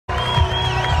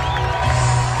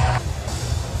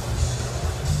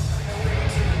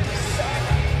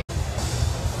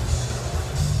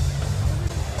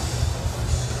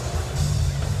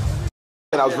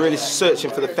I was really searching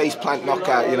for the face plant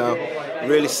knockout, you know,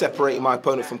 really separating my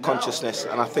opponent from consciousness,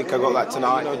 and I think I got that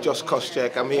tonight. You know, Josh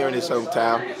Koscheck, I'm here in his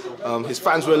hometown. His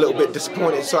fans were a little bit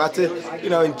disappointed, so I had to, you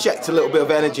know, inject a little bit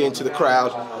of energy into the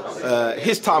crowd.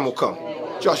 His time will come.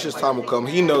 Josh's time will come.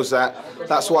 He knows that.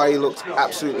 That's why he looked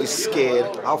absolutely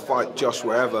scared. I'll fight Josh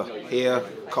wherever. Here,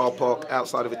 car park,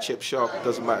 outside of a chip shop.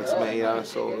 Doesn't matter to me.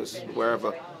 So it's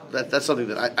wherever. That's something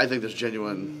that I think there's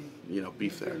genuine, you know,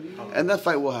 beef there, and that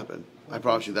fight will happen. I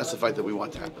promise you, that's the fight that we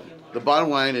want to happen. The bottom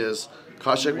line is,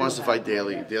 Koscheck wants to fight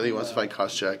Daley. Daley wants to fight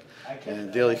Koscheck,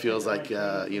 and Daley feels like you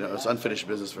know, it's unfinished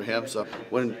business for him. So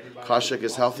when Koscheck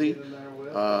is healthy,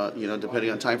 you know, depending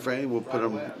on time frame, we'll put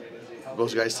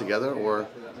those guys together, or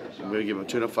maybe give them a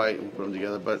tune-up fight and we'll put them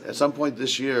together. But at some point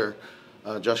this year,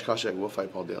 Josh Koscheck will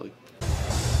fight Paul Daley.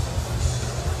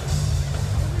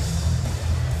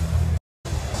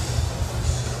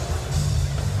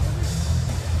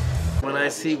 When I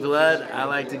see blood, I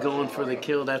like to go in for the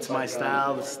kill. That's my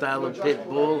style, the style of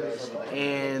Pitbull.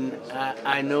 And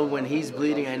I know when he's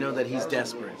bleeding, I know that he's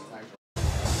desperate.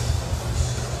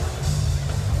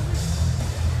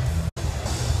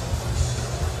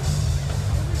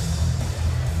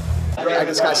 I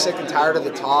just got sick and tired of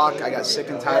the talk. I got sick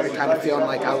and tired of kind of feeling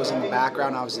like I was in the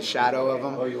background. I was the shadow of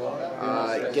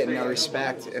him, getting no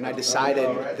respect. And I decided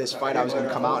this fight I was going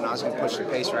to come out and I was going to push the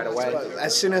pace right away.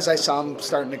 As soon as I saw him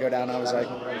starting to go down, I was like,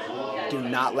 do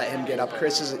not let him get up.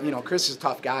 Chris is a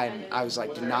tough guy, and I was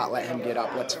like, do not let him get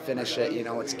up. Let's finish it. You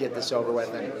know, let's get this over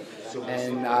with.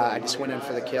 And I just went in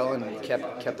for the kill and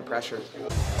kept the pressure.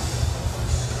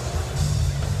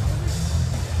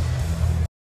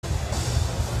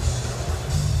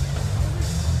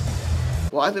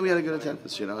 Well, I think we had a good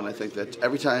attendance, you know, and I think that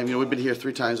every time, you know, we've been here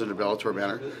 3 times under Bellator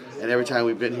banner, and every time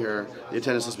we've been here, the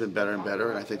attendance has been better and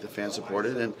better, and I think the fans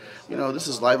supported. And, you know, this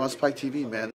is live on Spike TV,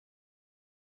 man.